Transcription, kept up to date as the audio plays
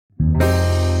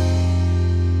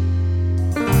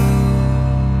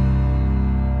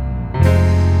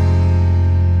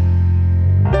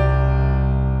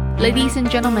Ladies and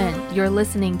gentlemen, you're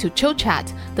listening to Chill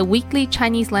Chat, the weekly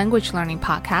Chinese language learning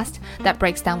podcast that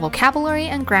breaks down vocabulary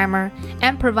and grammar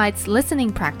and provides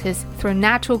listening practice through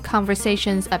natural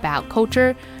conversations about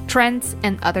culture, trends,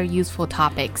 and other useful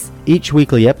topics. Each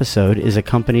weekly episode is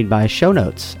accompanied by show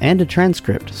notes and a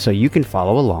transcript so you can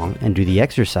follow along and do the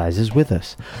exercises with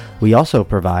us. We also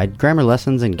provide grammar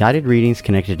lessons and guided readings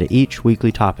connected to each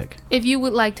weekly topic. If you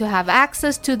would like to have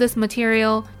access to this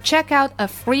material, check out a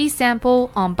free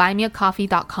sample on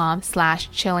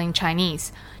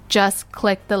buymeacoffee.com/chillingchinese. Just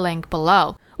click the link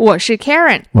below. 我是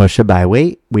Karen. 我是百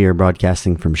威. We are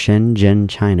broadcasting from Shenzhen,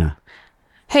 China.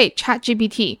 Hey,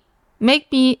 ChatGPT, make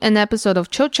me an episode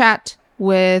of Chill Chat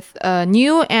with a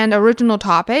new and original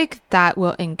topic that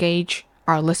will engage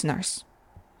our listeners.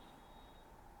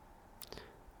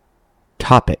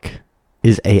 Topic.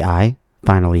 Is AI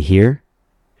finally here?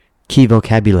 Key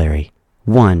vocabulary.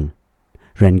 1.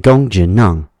 人工智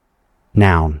能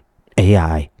Noun.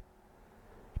 AI.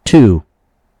 2.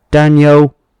 担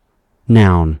忧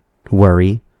Noun.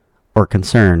 Worry or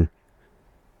concern.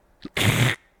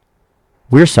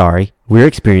 We're sorry. We're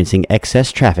experiencing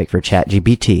excess traffic for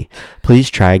ChatGPT. Please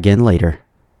try again later.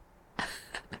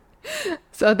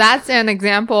 So that's an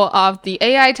example of the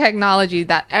AI technology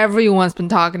that everyone's been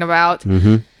talking about.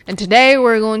 And today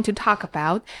we're going to talk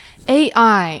about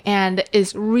AI. And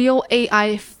is real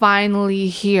AI finally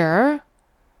here?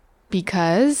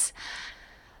 Because,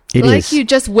 like you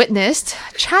just witnessed,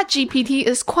 ChatGPT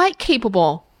is quite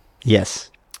capable. Yes.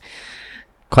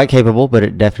 Quite capable, but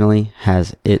it definitely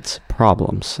has its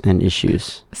problems and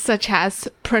issues. Such as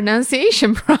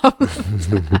pronunciation problems.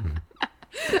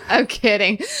 I'm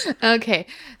kidding. Okay,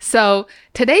 so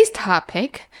today's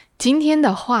topic, 今天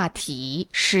的话题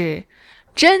是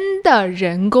真的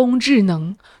人工智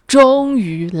能终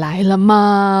于来了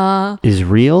吗？ Is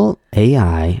real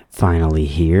AI finally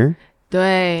here?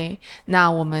 对，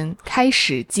那我们开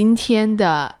始今天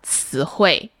的词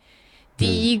汇。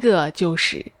第一个就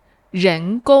是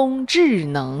人工智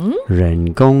能。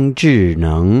人工智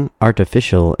能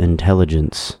Artificial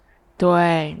Intelligence.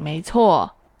 对，没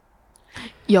错。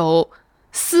有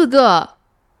4个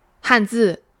汉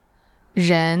字，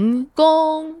人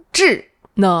工智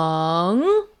能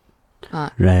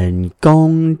啊，人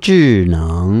工智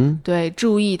能。对，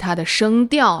注意它的声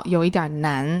调有一点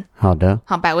难。好的。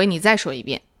好，百威你再说一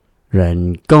遍。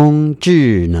人工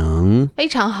智能。非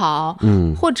常好。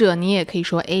或者你也可以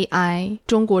说 AI，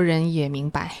 中国人也明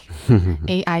白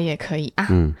AI 也可以啊。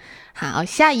好，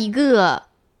下一个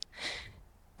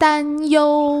担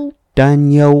忧。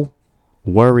担忧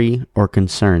worry or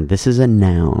concern. This is a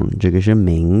noun. 这个是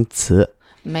名词。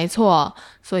没错，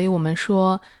所以我们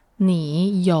说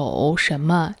你有什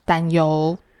么担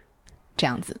忧？这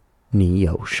样子。你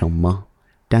有什么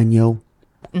担忧？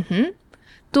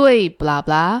对 blah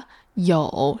blah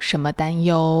有什么担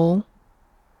忧？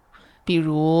比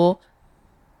如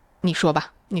你说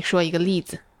吧，你说一个例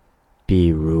子。比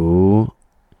如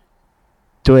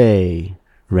对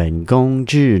人工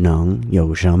智能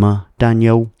有什么担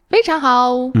忧？非常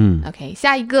好。OK，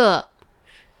 下一个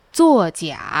作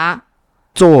假。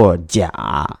作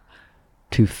假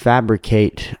to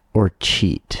fabricate or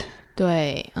cheat.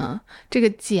 对，这个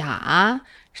假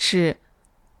是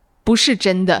不是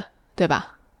真的，对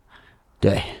吧？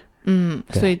对。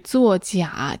所以作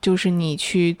假就是你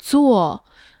去做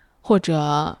或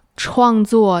者创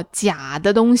作假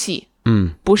的东西，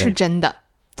不是真的。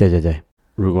对对对，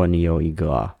如果你有一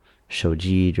个手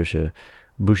机就是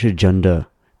不是真的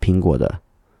苹果的，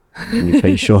你可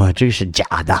以说这个是假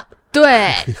的。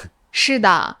对，是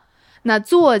的。那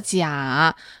作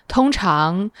假通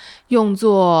常用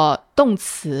作动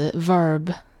词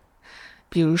verb，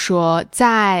 比如说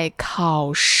在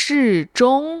考试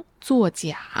中作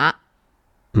假。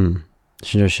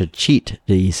这是 cheat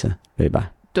的意思，对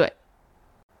吧？对。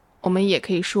我们也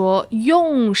可以说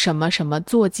用什么什么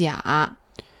作假。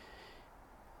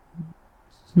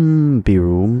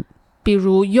比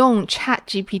如用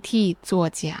ChatGPT 作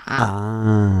假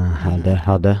啊。好的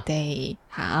好的。对，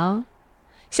好。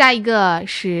下一个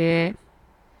是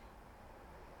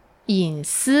隐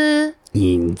私。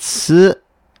隐私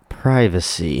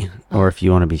privacy, or if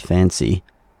you want to be fancy,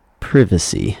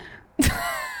 privacy.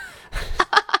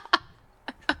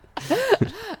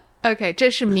 OK， 这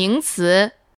是名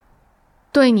词。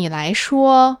对你来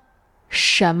说，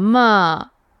什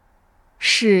么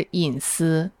是隐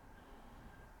私？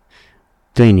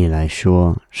对你来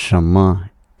说，什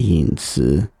么隐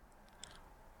私？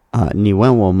你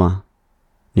问我吗？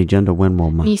你真的问我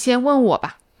吗？你先问我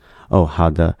吧。哦，好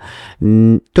的。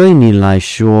对你来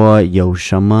说有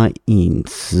什么隐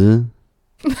私？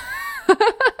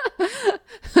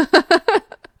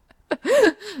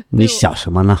你想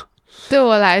什么呢？对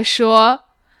我来说，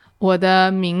我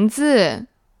的名字、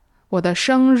我的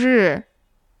生日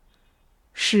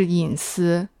是隐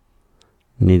私。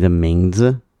你的名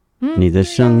字，你的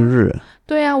生日。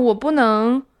对啊，我不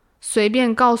能随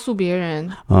便告诉别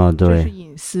人，这是对，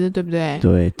隐私，对不对？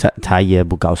对，他也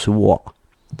不告诉我。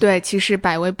对，其实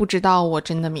百威不知道我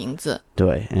真的名字。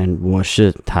对，我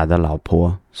是他的老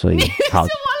婆，所以好。我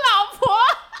老婆。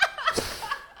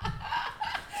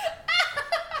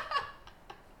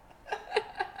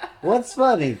What's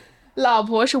funny? 老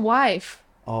婆是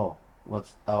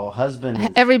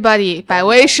wife。husband. Everybody， 百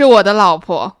威是我的老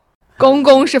婆，公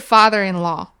公是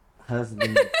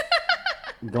father-in-law。Husband.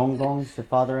 公公是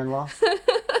father-in-law。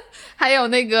还有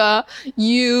那个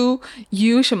you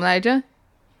什么来着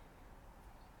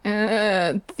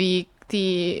？the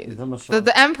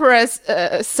emperor's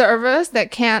servers that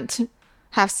can't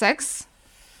have sex.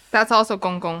 That's also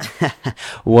公公。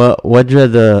我觉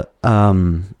得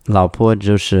老婆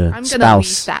就是 I'm gonna leave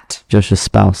spouse， that. 就是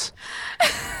spouse。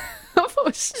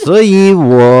不是，所以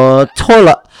我错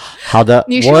了。好的，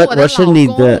你是我的我是你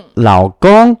的老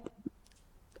公，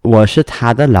我是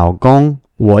他的老公，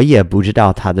我也不知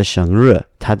道他的生日，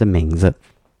他的名字。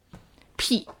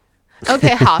屁。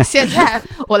OK， 好，现在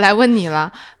我来问你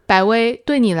了，百威，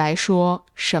对你来说，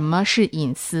什么是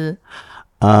隐私？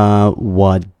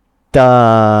我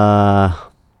的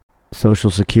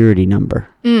Social Security number。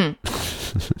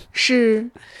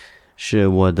是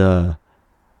我的，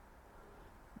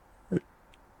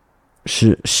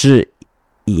是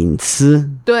隐私。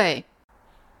对。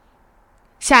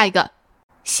下一个，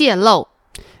泄露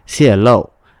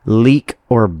leak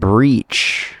or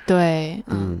breach。对，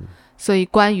所以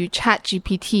关于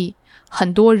ChatGPT，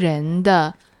 很多人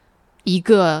的一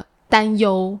个担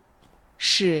忧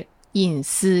是隐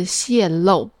私泄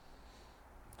露。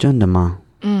真的吗？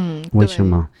为什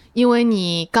么？因为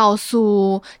你告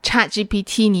诉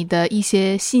ChatGPT 你的一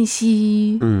些信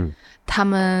息，他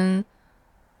们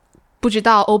不知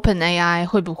道 OpenAI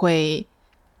会不会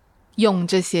用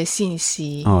这些信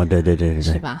息。对，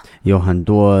是吧？有很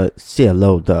多泄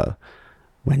露的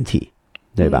问题，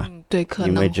对吧？对，可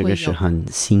能会有，因为这个是很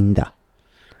新的。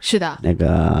是的。那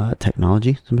个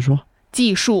technology 怎么说？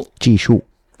技术。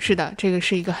是的，这个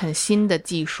是一个很新的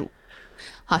技术。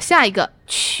好，下一个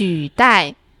取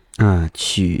代。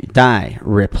取代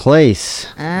replace。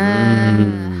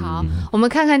好，我们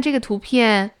看看这个图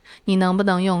片，你能不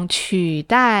能用取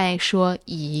代说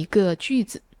一个句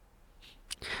子？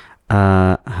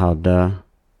好的。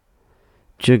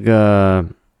这个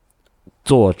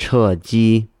坐车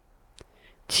机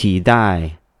取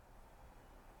代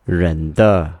人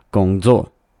的工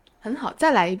作。很好，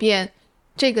再来一遍。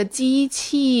这个机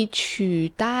器取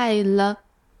代了。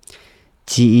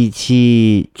机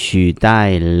器取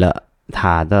代了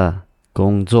他的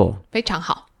工作。非常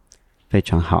好。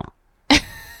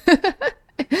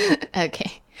OK，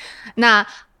 那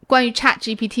关于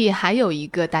ChatGPT 还有一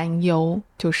个担忧，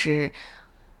就是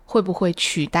会不会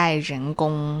取代人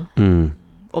工？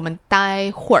我们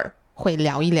待会儿会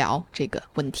聊一聊这个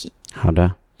问题。好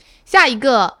的。下一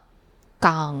个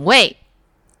岗位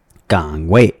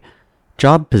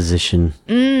job position。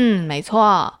没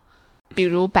错。比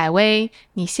如百威，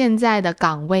你现在的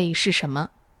岗位是什么？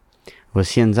我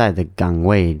现在的岗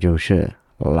位就是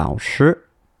老师。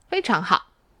非常好。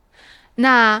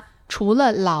那除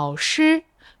了老师，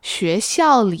学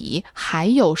校里还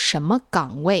有什么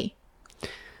岗位？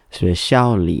学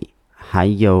校里还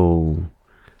有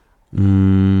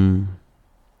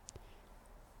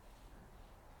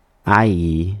阿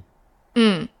姨。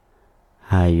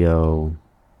还有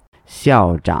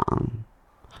校长。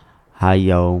还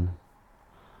有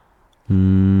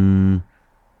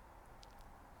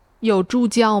有助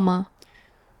教吗？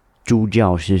助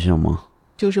教是什么？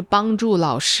就是帮助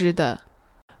老师的。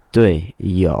对，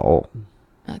有。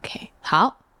OK，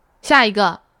 好，下一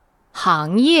个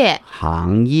行业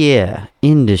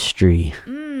industry。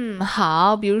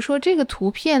好，比如说这个图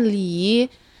片里，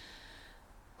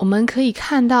我们可以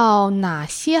看到哪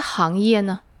些行业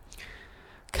呢？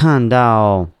看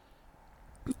到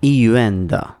医院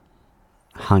的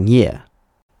行业，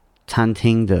餐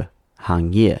厅的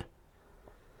行业，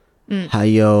还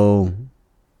有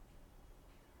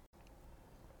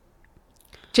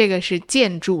这个是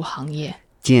建筑行业。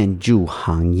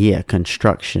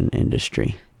construction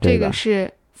industry。这个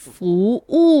是服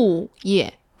务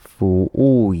业。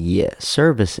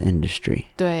service industry。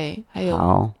对，还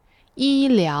有医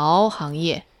疗行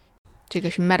业，这个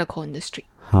是 medical industry。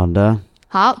好的。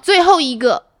好，最后一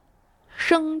个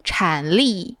生产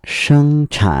力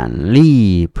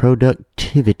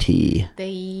productivity。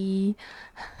对。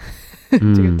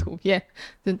这个图片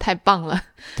真的太棒了。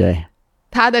对，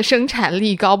它的生产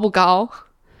力高不高？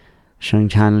生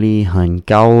产力很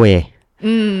高诶。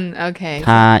OK。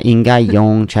他应该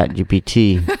用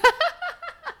ChatGPT。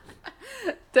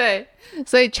对，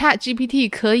所以 ChatGPT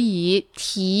可以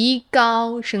提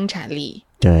高生产力。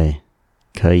对，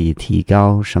可以提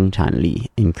高生产力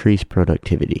 ，increase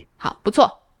productivity。好，不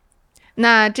错。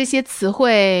那这些词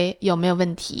汇有没有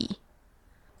问题？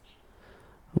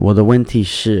我的问题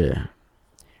是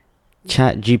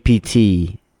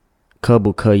 ，ChatGPT 可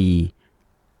不可以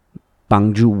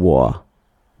帮助我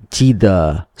记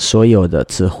得所有的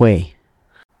词汇？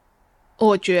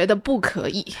我觉得不可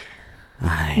以。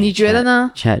哎，你觉得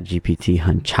呢？ChatGPT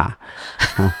很差。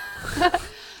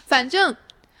反正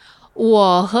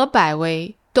我和百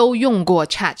威都用过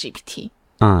ChatGPT。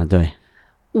啊，对。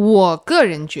我个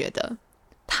人觉得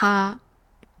它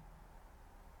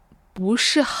不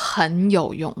是很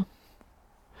有用。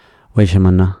为什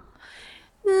么呢？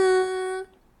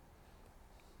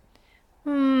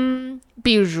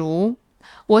比如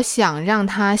我想让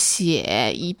他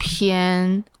写一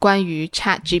篇关于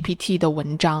ChatGPT 的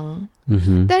文章，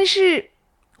但是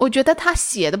我觉得他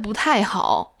写的不太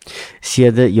好，写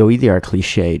的有一点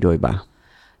cliché， 对吧？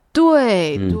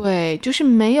对，对，就是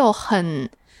没有很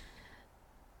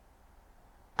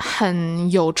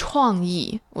有创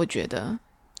意，我觉得。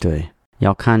对，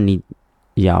要看你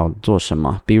要做什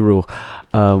么。比如，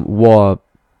我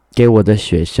给我的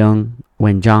学生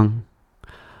文章，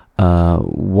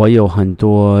我有很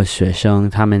多学生，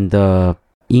他们的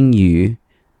英语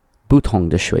不同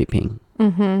的水平，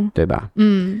对吧？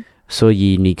所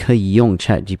以你可以用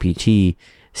ChatGPT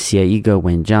写一个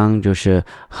文章，就是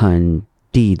很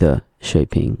低的水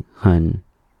平，很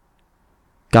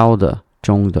高的、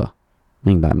中的，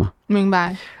明白吗？明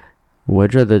白。我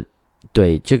觉得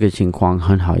对这个情况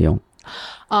很好用。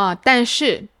但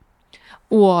是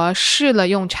我试了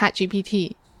用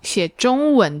ChatGPT 写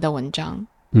中文的文章，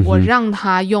我让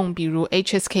他用比如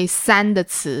HSK3 的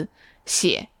词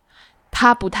写，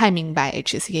他不太明白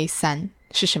HSK3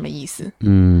 是什么意思。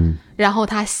然后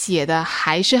他写的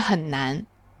还是很难。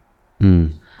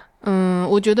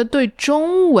我觉得对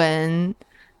中文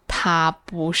它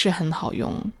不是很好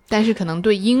用，但是可能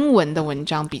对英文的文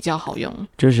章比较好用。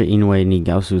就是因为你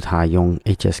告诉他用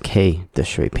HSK 的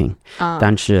水平，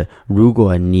但是如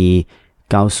果你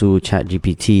告诉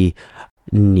ChatGPT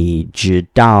你知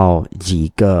道几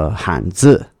个汉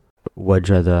字，我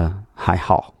觉得还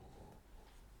好。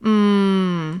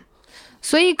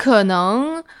所以可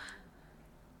能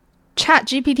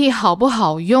ChatGPT 好不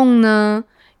好用呢，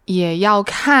也要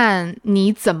看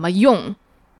你怎么用。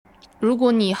如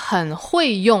果你很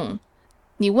会用，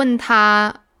你问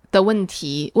他的问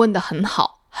题问得很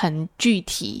好，很具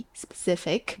体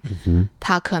specific，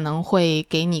他可能会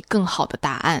给你更好的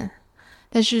答案。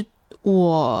但是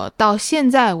我到现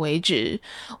在为止，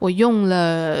我用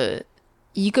了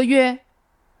1个月，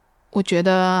我觉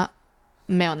得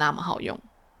没有那么好用。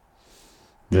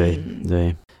对，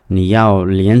对，你要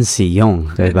练习用，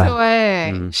对吧？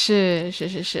对，是。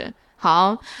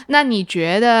好，那你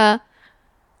觉得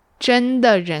真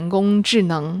的人工智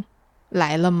能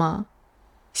来了吗？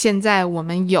现在我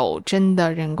们有真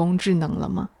的人工智能了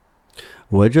吗？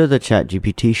我觉得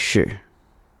ChatGPT 是，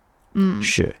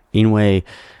是因为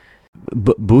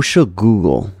不是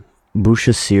Google， 不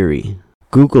是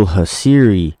Siri。Google 和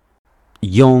Siri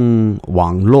用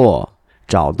网络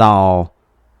找到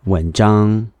文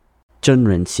章，真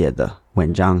人写的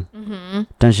文章，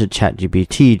但是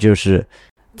ChatGPT 就是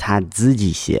他自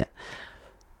己写。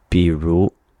比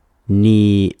如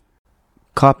你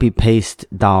copy paste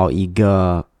到一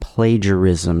个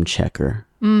plagiarism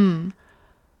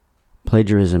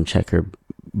checker，plagiarism checker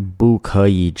不可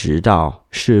以知道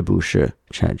是不是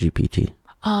ChatGPT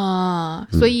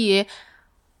所以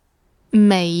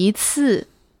每一次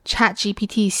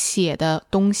ChatGPT 写的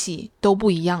东西都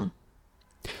不一样。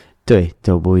对，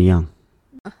都不一样，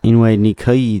因为你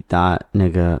可以打那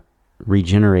个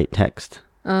regenerate text，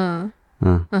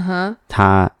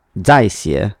他在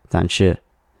写，但是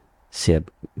写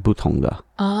不同的。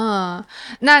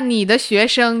那你的学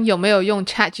生有没有用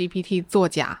ChatGPT 作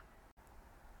假？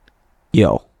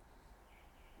有。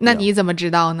那你怎么知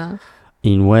道呢？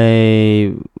因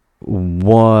为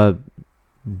我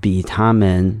比他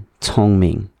们聪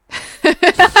明。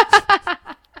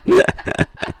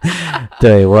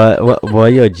对，我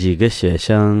有几个学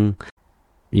生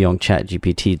用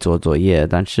ChatGPT 做作业，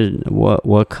但是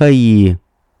我可以，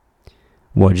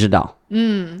我知道，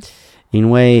因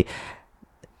为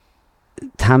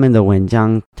他们的文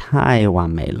章太完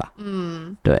美了，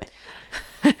对，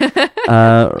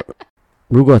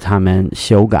如果他们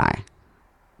修改，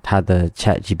他的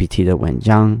ChatGPT 的文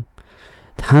章，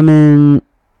他们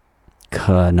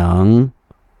可能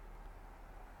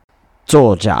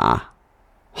作假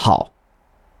好，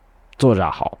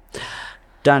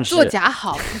但是作假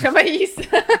好什么意思？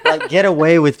 like get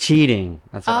away with cheating.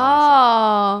 That's what I was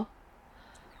哦，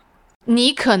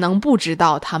你可能不知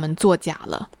道他们作假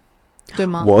了，对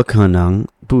吗？我可能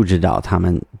不知道他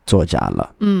们作假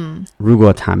了。如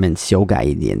果他们修改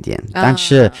一点点，但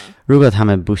是如果他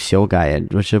们不修改，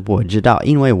就是我知道，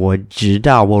因为我知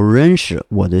道我认识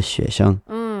我的学生。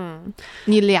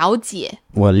你了解，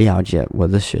我了解我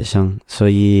的学生，所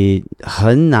以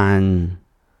很难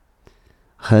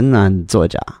作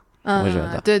假。我觉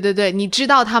得，对对对，你知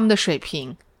道他们的水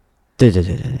平。对。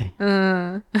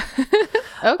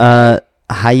Okay.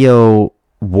 还有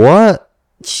我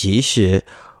其实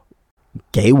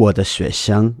给我的学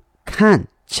生看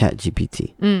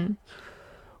ChatGPT，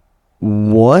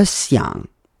我想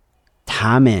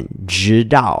他们知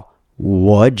道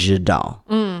我知道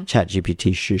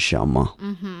ChatGPT 是什么。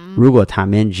如果他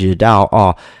们知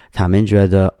道他们觉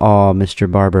得Mr.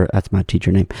 Barber, that's my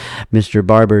teacher name, Mr.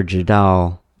 Barber 知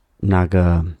道那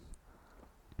个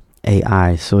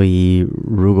AI， 所以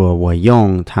如果我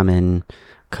用，他们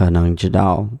可能知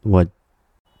道我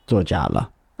作假了。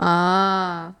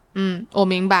我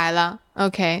明白了。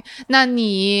OK， 那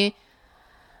你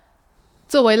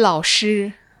作为老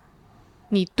师，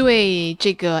你对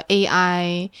这个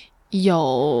AI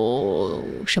有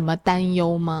什么担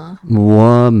忧吗？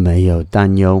我没有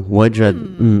担忧，我觉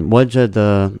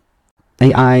得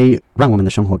AI 让我们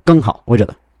的生活更好。我觉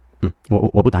得，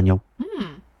我不担忧，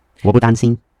我不担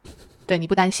心。对，你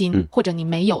不担心，或者你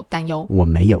没有担忧。我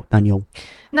没有担忧。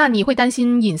那你会担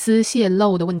心隐私泄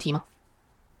露的问题吗？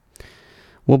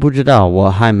我不知道，我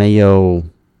还没有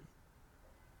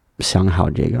想好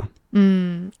这个。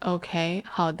OK，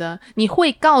 好的。你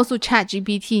会告诉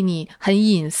ChatGPT 你很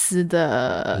隐私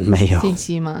的信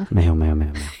息吗？没有。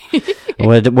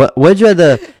我觉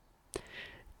得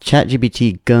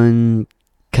ChatGPT 跟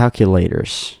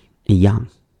calculators 一样。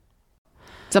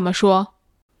怎么说？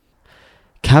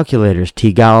 calculators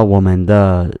提高我们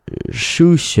的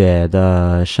数学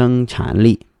的生产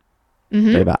力，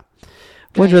对吧？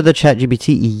我觉得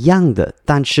ChatGPT 一样的，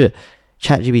但是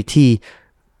ChatGPT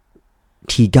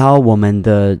提高我们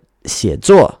的写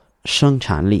作生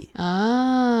产力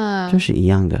就是一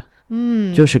样的，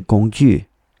就是工具。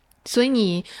所以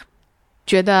你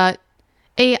觉得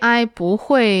AI 不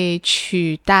会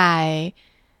取代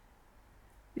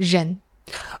人？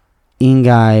应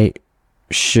该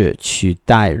是取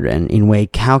代人，因为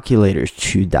calculators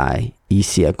取代一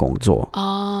些工作。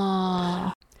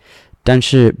但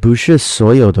是不是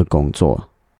所有的工作。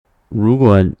如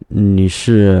果你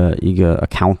是一个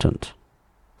accountant，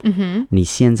你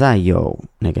现在有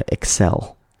那个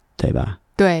Excel， 对吧？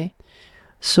对。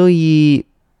所以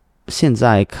现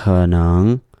在可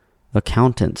能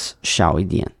accountants 少一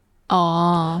点。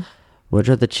我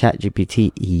觉得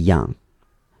ChatGPT 一样，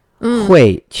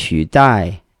会取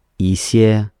代一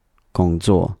些工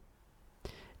作，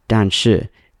但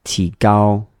是提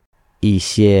高一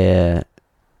些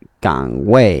岗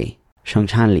位生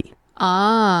产力。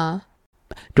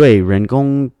对人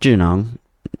工智能，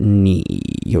你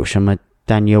有什么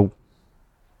担忧？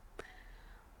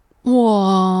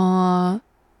我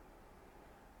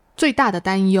最大的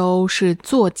担忧是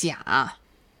作假。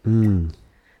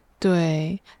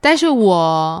对，但是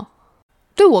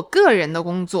对我个人的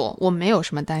工作我没有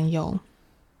什么担忧，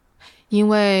因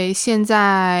为现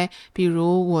在比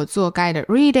如我做 guided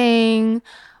reading，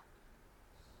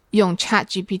 用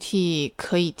ChatGPT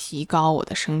可以提高我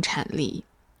的生产力。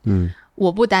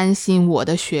我不担心我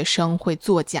的学生会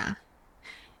作假，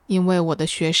因为我的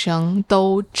学生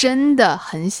都真的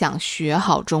很想学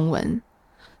好中文，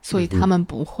所以他们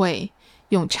不会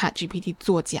用 ChatGPT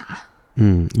作假。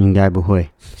应该不会。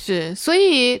是，所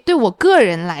以对我个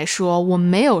人来说，我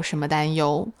没有什么担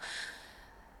忧。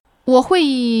我会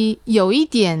有一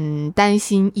点担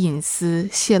心隐私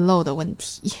泄露的问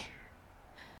题。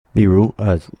比如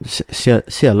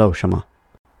泄露什么？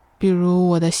比如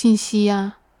我的信息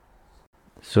啊。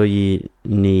所以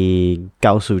你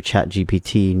告诉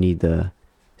ChatGPT 你的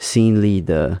心里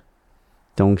的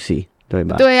东西，对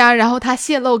吧？对啊，然后它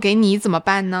泄露给你怎么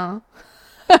办呢？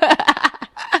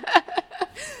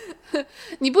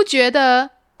你不觉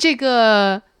得这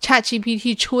个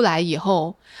ChatGPT 出来以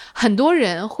后，很多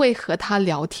人会和它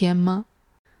聊天吗？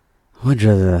我觉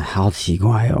得好奇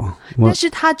怪哦。但是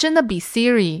它真的比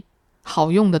Siri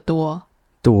好用得多。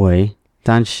对，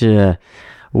但是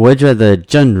我觉得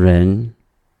真人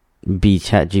比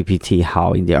ChatGPT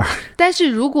好一点。但是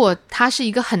如果他是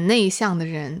一个很内向的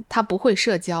人，他不会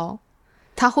社交，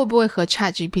他会不会和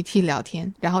ChatGPT 聊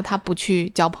天，然后他不去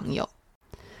交朋友？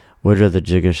我觉得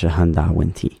这个是很大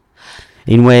问题，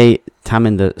因为他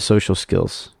们的 social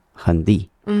skills 很低。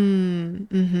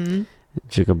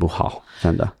这个不好，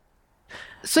真的。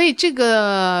所以这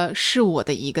个是我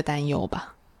的一个担忧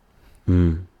吧。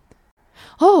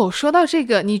说到这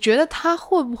个，你觉得他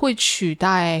会不会取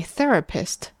代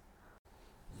therapist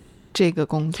这个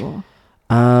工作？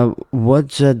我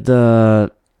觉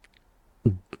得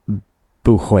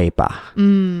不会吧。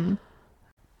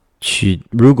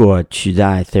如果取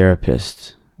代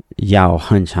therapist 要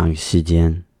很长时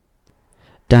间，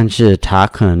但是它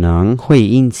可能会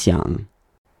影响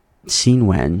新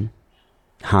闻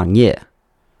行业、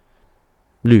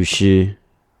律师，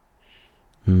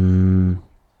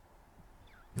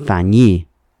翻译，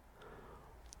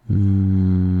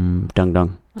等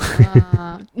等。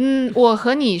我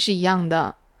和你是一样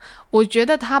的，我觉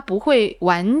得它不会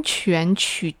完全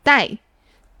取代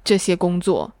这些工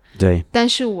作，对，但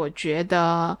是我觉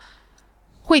得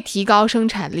会提高生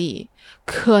产力，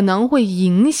可能会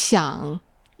影响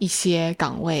一些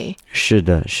岗位。是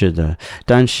的，是的，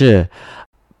但是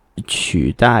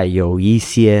取代有一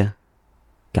些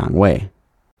岗位。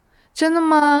真的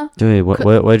吗？对，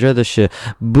我觉得是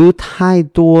不太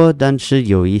多，但是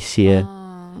有一些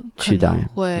取代，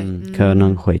可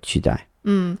能会取代。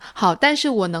好，但是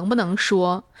我能不能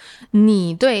说，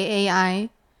你对 AI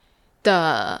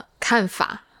的看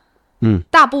法，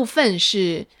大部分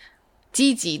是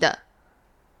积极的？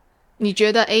你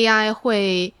觉得 AI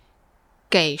会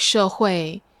给社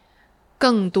会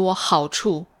更多好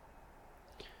处？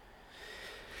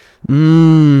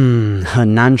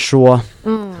很难说，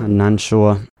很难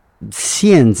说。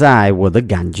现在我的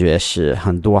感觉是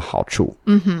很多好处，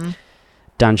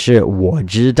但是我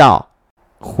知道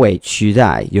会取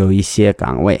代有一些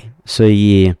岗位，所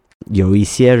以有一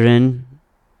些人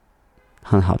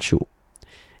很好处，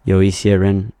有一些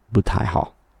人不太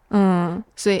好。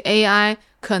所以 AI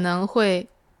可能会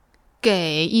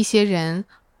给一些人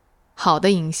好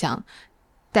的影响，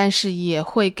但是也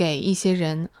会给一些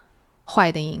人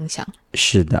坏的影响。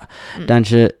是的，但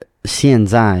是现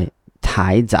在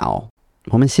太早，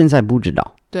我们现在不知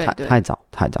道，对，太早。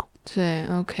对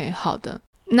 ，OK， 好的。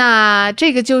那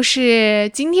这个就是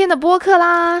今天的播客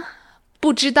啦。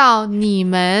不知道你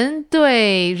们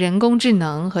对人工智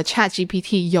能和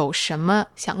ChatGPT 有什么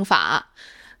想法，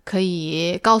可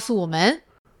以告诉我们。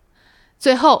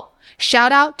最后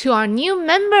shout out to our new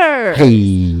member.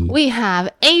 Hey, We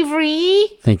have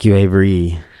Avery. Thank you,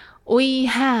 Avery. We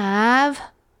have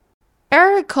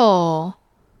Erico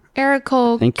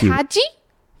Thank you. Kaji.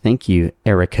 Thank you,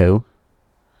 Erico.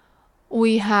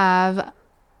 We have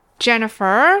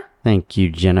Jennifer. Thank you,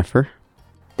 Jennifer.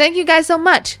 Thank you guys so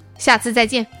much. 下次再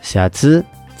见。下次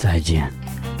再见。